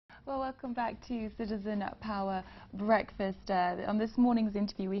Well, welcome back to Citizen Power Breakfast. On this morning's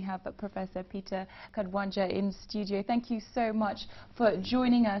interview, we have Professor Peter Kagwanja in studio. Thank you so much for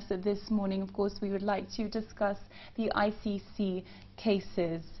joining us this morning. Of course, we would like to discuss the ICC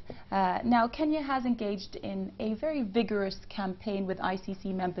cases. Now, Kenya has engaged in a very vigorous campaign with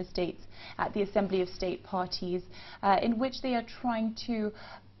ICC member states at the Assembly of State Parties, in which they are trying to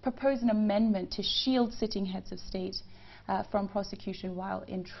propose an amendment to shield sitting heads of state from prosecution while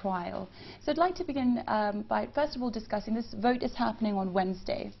in trial. So I'd like to begin by first of all discussing this vote is happening on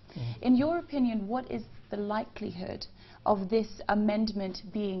Wednesday. In your opinion, what is the likelihood of this amendment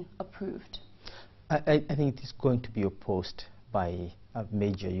being approved? I think it is going to be opposed by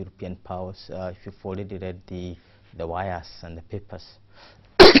major European powers. If you've already read the wires and the papers,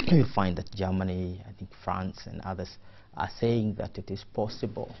 you'll find that Germany, I think France and others are saying that it is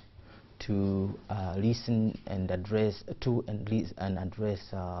possible to listen and address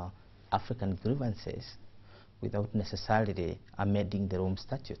African grievances without necessarily amending the Rome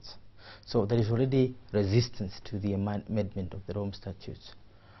Statutes. So there is already resistance to the amendment of the Rome Statutes.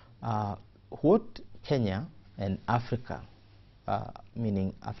 What Kenya and Africa,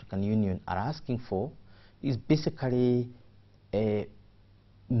 meaning African Union, are asking for is basically a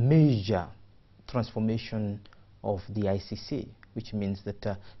major transformation of the ICC, which means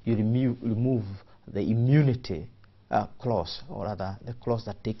that you remove the immunity clause, or rather the clause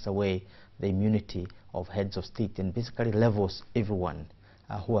that takes away the immunity of heads of state and basically levels everyone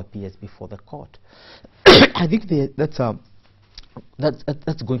who appears before the court. I think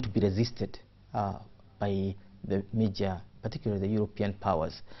that's going to be resisted by the major, particularly the European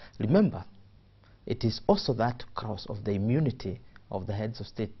powers. Remember, it is also that clause of the immunity of the heads of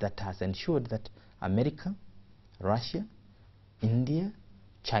state that has ensured that America, Russia, India,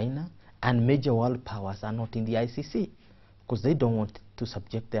 China, and major world powers are not in the ICC because they don't want to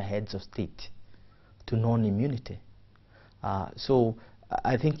subject their heads of state to non-immunity. So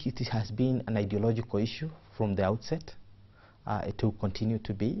I think it has been an ideological issue from the outset. It will continue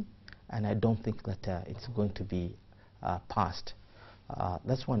to be, and I don't think that it's going to be passed.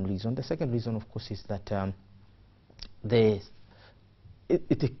 That's one reason. The second reason, of course, is that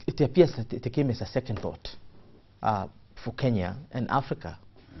it appears that it came as a second thought for Kenya and Africa,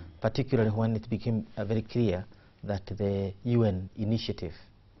 particularly when it became very clear that the UN initiative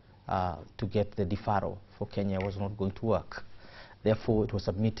to get the deferral for Kenya was not going to work. Therefore, it was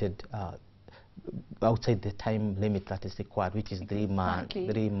submitted outside the time limit that is required, which is 3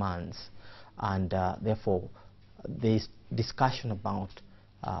 months. And therefore, there is discussion about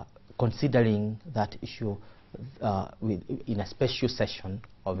considering that issue in a special session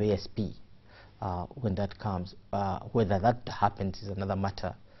of ASP. When that comes, whether that happens is another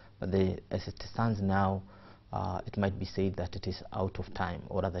matter, but as it stands now, it might be said that it is out of time,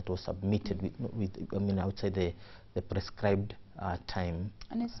 or rather it was submitted outside the prescribed time.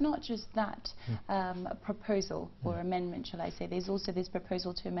 And it's not just that proposal or amendment, shall I say. There's also this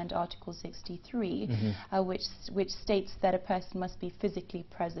proposal to amend Article 63, which states that a person must be physically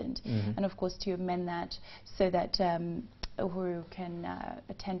present, and of course to amend that so that who can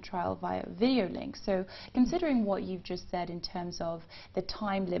attend trial via video link. So considering what you've just said in terms of the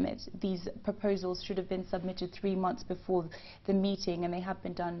time limit, these proposals should have been submitted 3 months before the meeting, and they have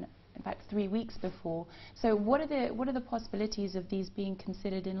been done in fact 3 weeks before. So what are the possibilities of these being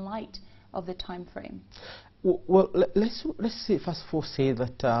considered in light of the time frame? Well, let's say, first of all, say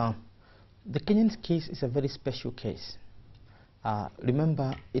that the Kenyan case is a very special case.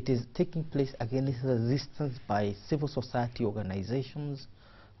 Remember, it is taking place against resistance by civil society organizations,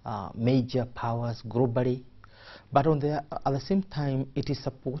 major powers globally, but at the same time, it is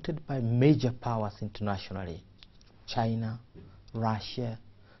supported by major powers internationally: China, Russia,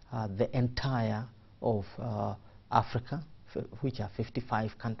 the entire of Africa, which are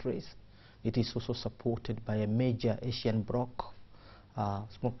 55 countries. It is also supported by a major Asian bloc,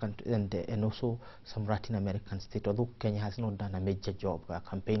 small country, and also some Latin American states, although Kenya has not done a major job,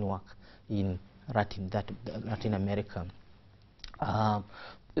 campaign work in Latin America.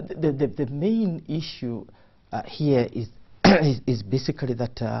 The main issue here is basically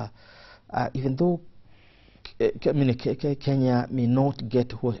that even though Kenya may not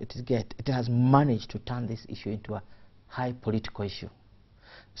get what it has managed to turn this issue into a high political issue.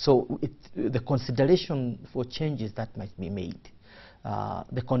 So the consideration for changes that might be made,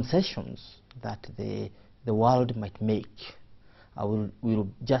 the concessions that the world might make will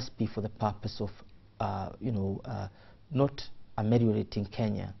just be for the purpose of not ameliorating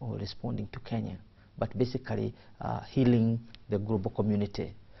Kenya or responding to Kenya, but basically healing the global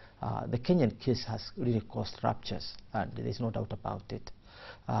community. The Kenyan case has really caused ruptures, and there is no doubt about it.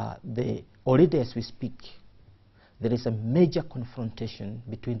 Already as we speak, there is a major confrontation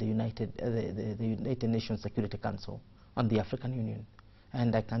between the United Nations Security Council and the African Union.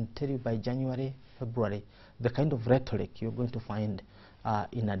 And I can tell you by January, February, the kind of rhetoric you're going to find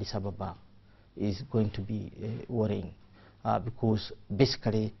in Addis Ababa is going to be worrying. Because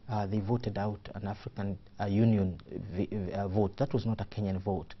basically they voted out an African Union vote. That was not a Kenyan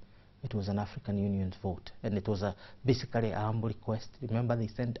vote. It was an African Union vote. And it was basically a humble request. Remember, they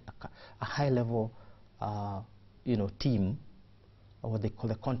sent a high-level team, or what they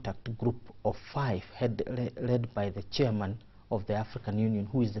call a contact group of 5, led by the chairman of the African Union,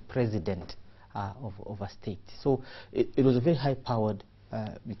 who is the president of a state. So it was a very high-powered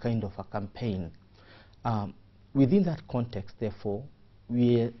kind of a campaign. Within that context, therefore,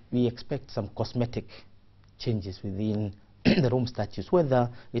 we expect some cosmetic changes within the Rome Statutes, whether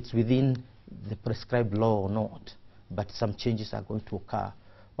it's within the prescribed law or not, but some changes are going to occur.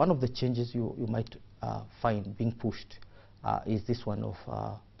 One of the changes you might find being pushed is this one of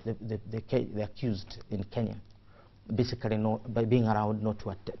the accused in Kenya, basically by being allowed not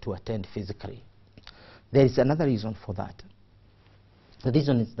to attend physically. There is another reason for that. The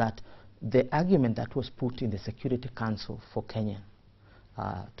reason is that the argument that was put in the Security Council for Kenya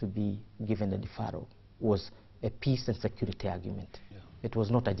to be given a deferral was a peace and security argument. Yeah. It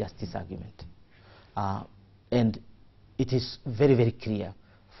was not a justice argument. And it is very, very clear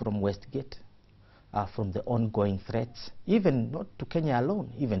from Westgate, from the ongoing threats, even not to Kenya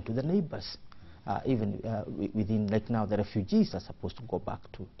alone, even to the neighbors. Even within, like now, the refugees are supposed to go back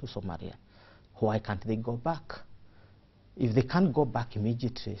to Somalia. Why can't they go back? If they can't go back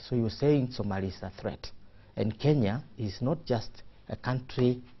immediately, so you're saying Somalia is a threat. And Kenya is not just a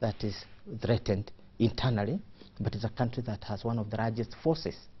country that is threatened internally, but it's a country that has one of the largest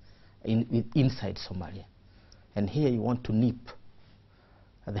forces inside Somalia. And here you want to nip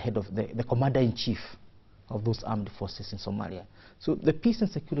the head of the commander-in-chief of those armed forces in Somalia. So the peace and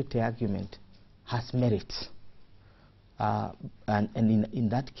security argument has merits. And in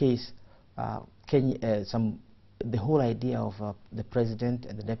that case, Kenya, the whole idea of the president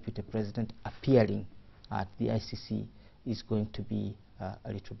and the deputy president appearing at the ICC is going to be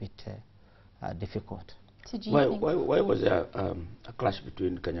a little bit difficult. So why was there a clash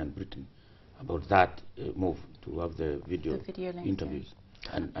between Kenya and Britain about that move to have the video interviews?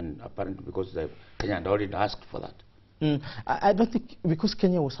 And apparently because Kenya had already asked for that. I don't think, because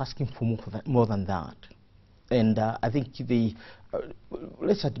Kenya was asking for more than that. And I think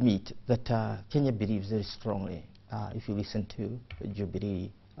let's admit that Kenya believes very strongly, if you listen to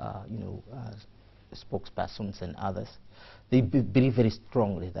Jubilee, spokespersons and others, they believe very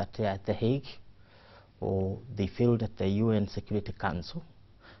strongly that they are at The Hague, or they failed at the UN Security Council,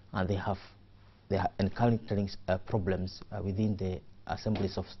 and they are encountering problems within the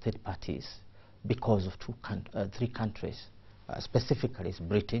assemblies of state parties because of 3 countries, specifically it's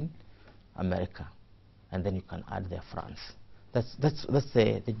Britain, America, and then you can add there France. That's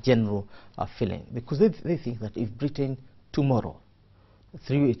the general feeling, because they think that if Britain tomorrow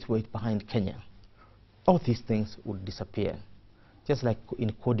threw its weight behind Kenya, all these things would disappear. Just like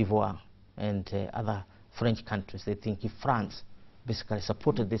in Cote d'Ivoire and other French countries, they think if France basically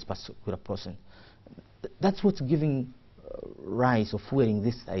supported this particular person, that's what's giving rise or fueling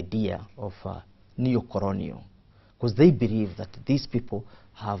this idea of neo-colonial, because they believe that these people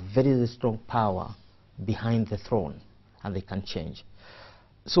have very, very strong power behind the throne and they can change.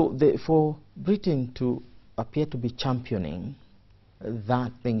 So for Britain to appear to be championing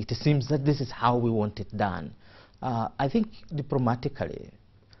that thing, it seems that this is how we want it done. I think diplomatically,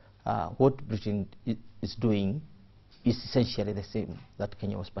 what Britain is doing is essentially the same that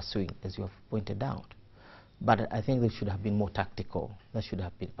Kenya was pursuing, as you have pointed out. But I think they should have been more tactical. That should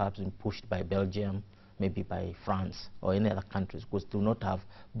have been perhaps been pushed by Belgium, maybe by France or any other countries, because do not have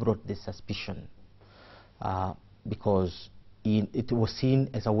brought this suspicion. Because it was seen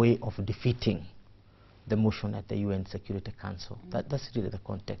as a way of defeating the motion at the UN Security Council. That's really the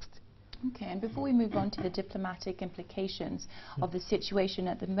context. Okay, and before we move on to the diplomatic implications of the situation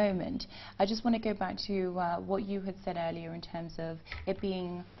at the moment, I just want to go back to what you had said earlier in terms of it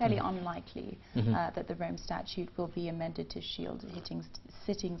being fairly unlikely that the Rome Statute will be amended to shield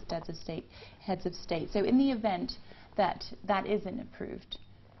sitting heads of state. So in the event that that isn't approved,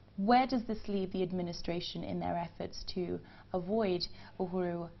 where does this leave the administration in their efforts to avoid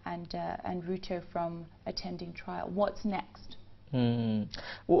Uhuru and Ruto from attending trial? What's next?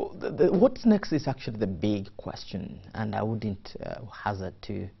 Well, what's next is actually the big question, and I wouldn't hazard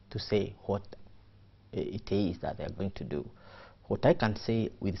to say what it is that they're going to do. What I can say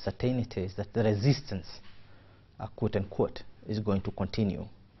with certainty is that the resistance, quote unquote, is going to continue.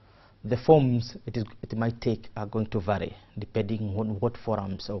 the forms it might take are going to vary depending on what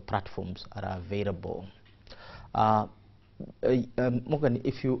forums or platforms are available. Morgan,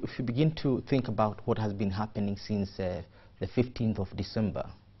 if you begin to think about what has been happening since the 15th of December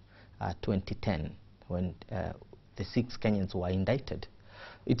 2010, when the 6 Kenyans were indicted,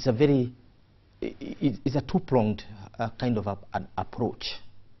 it's a two-pronged kind of an approach,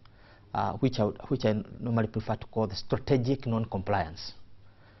 which I normally prefer to call the strategic non-compliance.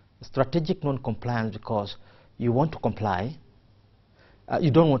 Strategic non-compliance because you want to comply, you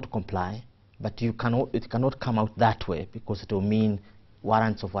don't want to comply, but it cannot come out that way because it will mean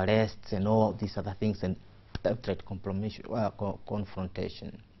warrants of arrests and all these other things and threat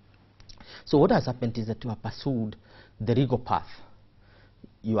confrontation. So what has happened is that you have pursued the legal path.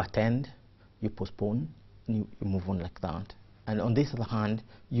 You attend, you postpone, you move on like that. And on this other hand,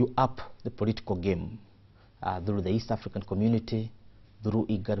 you up the political game through the East African community, through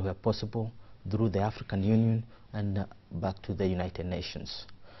IGAD where possible, through the African Union, and back to the United Nations,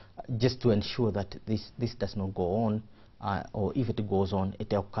 just to ensure that this does not go on, or if it goes on,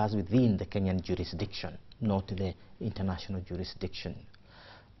 it occurs within the Kenyan jurisdiction, not the international jurisdiction.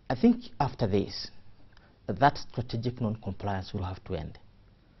 I think after this, that strategic non-compliance will have to end,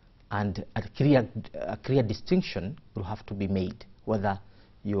 and a clear distinction will have to be made whether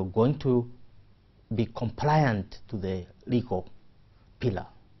you're going to be compliant to the legal pillar.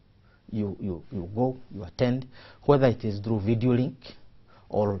 You go, you attend, whether it is through video link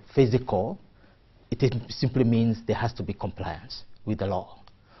or physical, it simply means there has to be compliance with the law.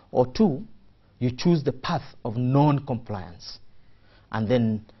 Or two, you choose the path of non-compliance, and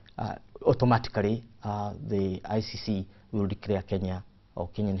then automatically the ICC will declare Kenya or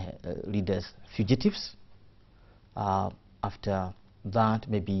Kenyan leaders fugitives. After that,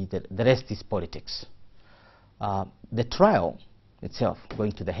 maybe the rest is politics. The trial itself,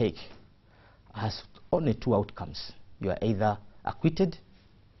 going to The Hague, has only two outcomes. You are either acquitted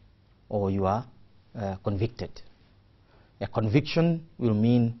or you are convicted. A conviction will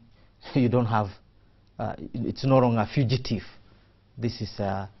mean you don't have, it's no longer a fugitive. This is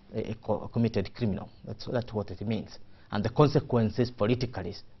a committed criminal. That's what it means. And the consequences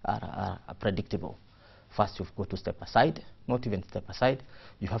politically are predictable. First, you've got to step aside, not even step aside.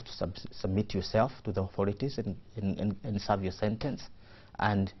 You have to submit yourself to the authorities and serve your sentence.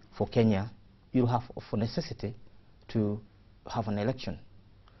 And for Kenya, you'll have, for necessity, to have an election,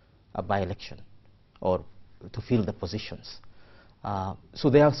 a by-election, or to fill the positions. So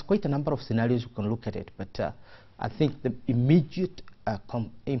there's quite a number of scenarios you can look at it, but I think the immediate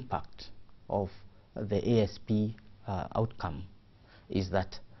impact of the ASP outcome is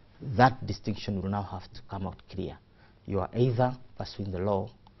that distinction will now have to come out clear. You are either pursuing the law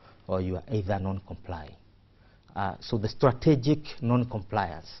or you are either non-complying. So the strategic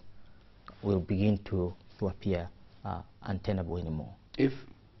non-compliance will begin to appear untenable anymore. If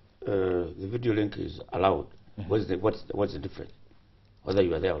the video link is allowed, what's the difference? Whether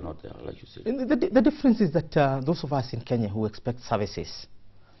you are there or not there, like you said. The difference is that those of us in Kenya who expect services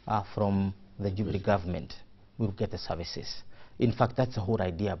from the Jubilee government will get the services. In fact, that's the whole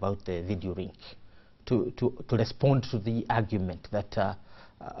idea about the video link, to respond to the argument that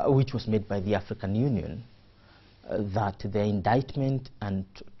which was made by the African Union, that the indictment and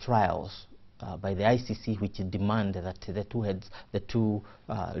trials by the ICC, which demand that the two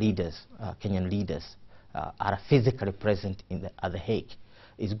leaders, Kenyan leaders, are physically present at The Hague,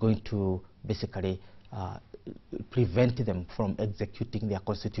 is going to basically prevent them from executing their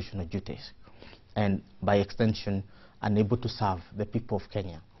constitutional duties, and by extension, unable to serve the people of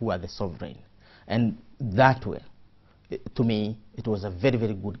Kenya, who are the sovereign. And that way, to me, it was a very,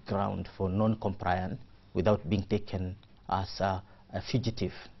 very good ground for non-compliance without being taken as a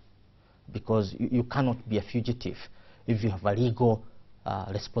fugitive, because you cannot be a fugitive if you have a legal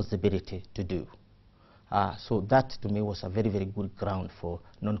responsibility to do. So that, to me, was a very, very good ground for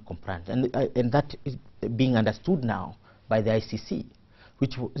non-compliance. And that is being understood now by the ICC,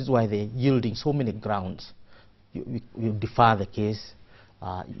 which is why they're yielding so many grounds. You defer the case,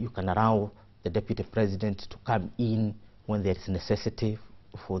 you can allow the deputy president to come in when there is necessity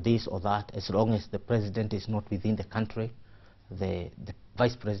for this or that, as long as the president is not within the country. The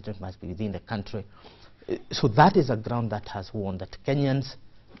vice president must be within the country. So that is a ground that has won, that Kenyans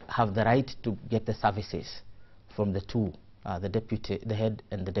have the right to get the services from the two, the head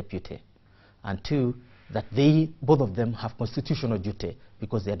and the deputy. And two, that both of them have constitutional duty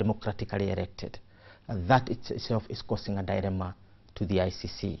because they are democratically elected. And that itself is causing a dilemma to the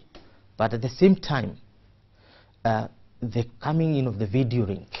ICC. But at the same time, the coming in of the video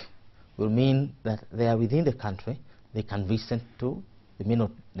link will mean that they are within the country, they can be sent to They may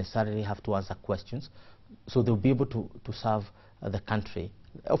not necessarily have to answer questions. So they'll be able to serve the country.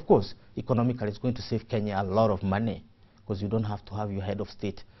 Of course, economically, it's going to save Kenya a lot of money because you don't have to have your head of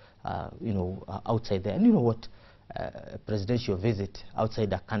state, outside there. And you know what a presidential visit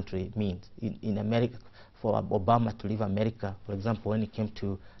outside a country means. In America, for Obama to leave America, for example, when he came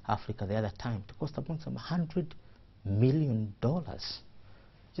to Africa the other time, it cost about some $100 million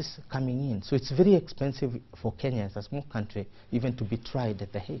just coming in. So it's very expensive for Kenya as a small country even to be tried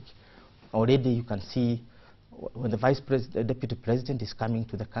at The Hague. Already you can see when the deputy president is coming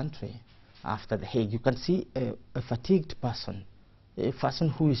to the country after The Hague, you can see a fatigued person, a person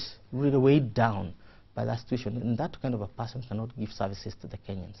who is really weighed down by that situation, and that kind of a person cannot give services to the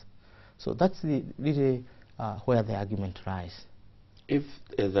Kenyans. So that's really where the argument lies. If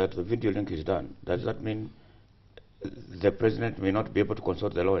that the video link is done, does that mean the president may not be able to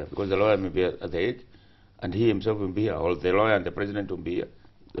consult the lawyer, because the lawyer may be at The Hague and he himself will be here, or the lawyer and the president will be here,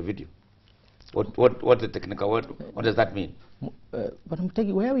 the video? What the technical word, what does that mean? But I'm telling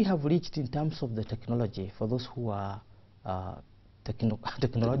you, where we have reached in terms of the technology, for those who are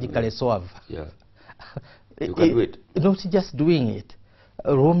technologically suave, yeah. You can do it. Not just doing it.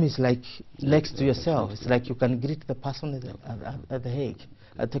 Rome is like next to yourself. It's like you can greet the person at The Hague.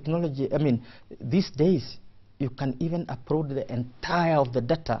 Technology, I mean, these days, you can even upload the entire of the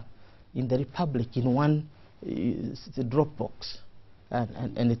data in the Republic in one Dropbox,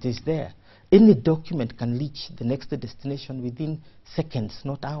 and it is there. Any document can reach the next destination within seconds,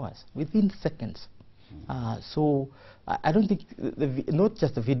 not hours, within seconds. So I don't think, not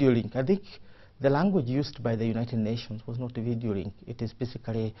just a video link, I think the language used by the United Nations was not a video link. It is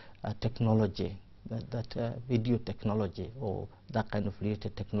basically technology, that video technology or that kind of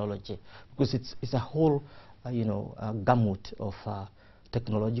related technology, because it's a whole gamut of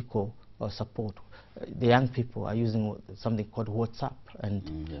technological support. The young people are using something called WhatsApp, and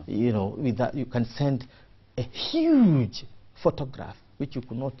with that you can send a huge photograph which you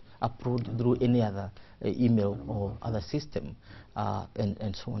could not upload through any other email or other system,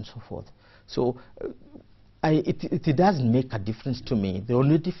 and so on and so forth. So it doesn't make a difference to me. The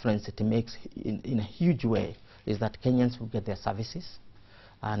only difference it makes in a huge way is that Kenyans will get their services,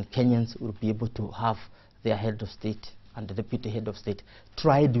 and Kenyans will be able to have their head of state and the deputy head of state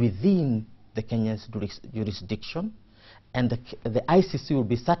tried within the Kenyan's jurisdiction, and the ICC will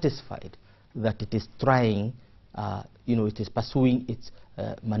be satisfied that it is trying, it is pursuing its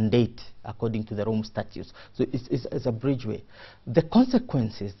mandate according to the Rome statutes. So it's a bridgeway. The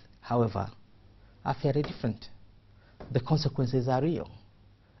consequences, however, are very different. The consequences are real.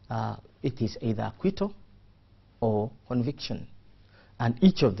 It is either acquittal or conviction, and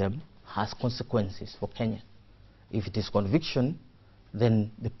each of them has consequences for Kenya. If it is conviction,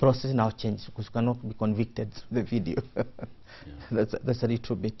 then the process now changes, because you cannot be convicted through the video. Yeah. That's a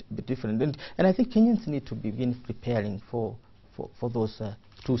little bit different. And I think Kenyans need to begin preparing for those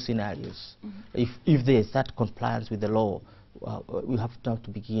two scenarios. Mm-hmm. If there is that compliance with the law, we have now to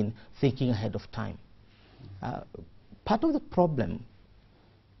begin thinking ahead of time. Part of the problem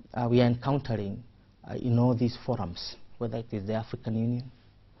we are encountering in all these forums, whether it is the African Union,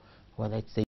 whether it's the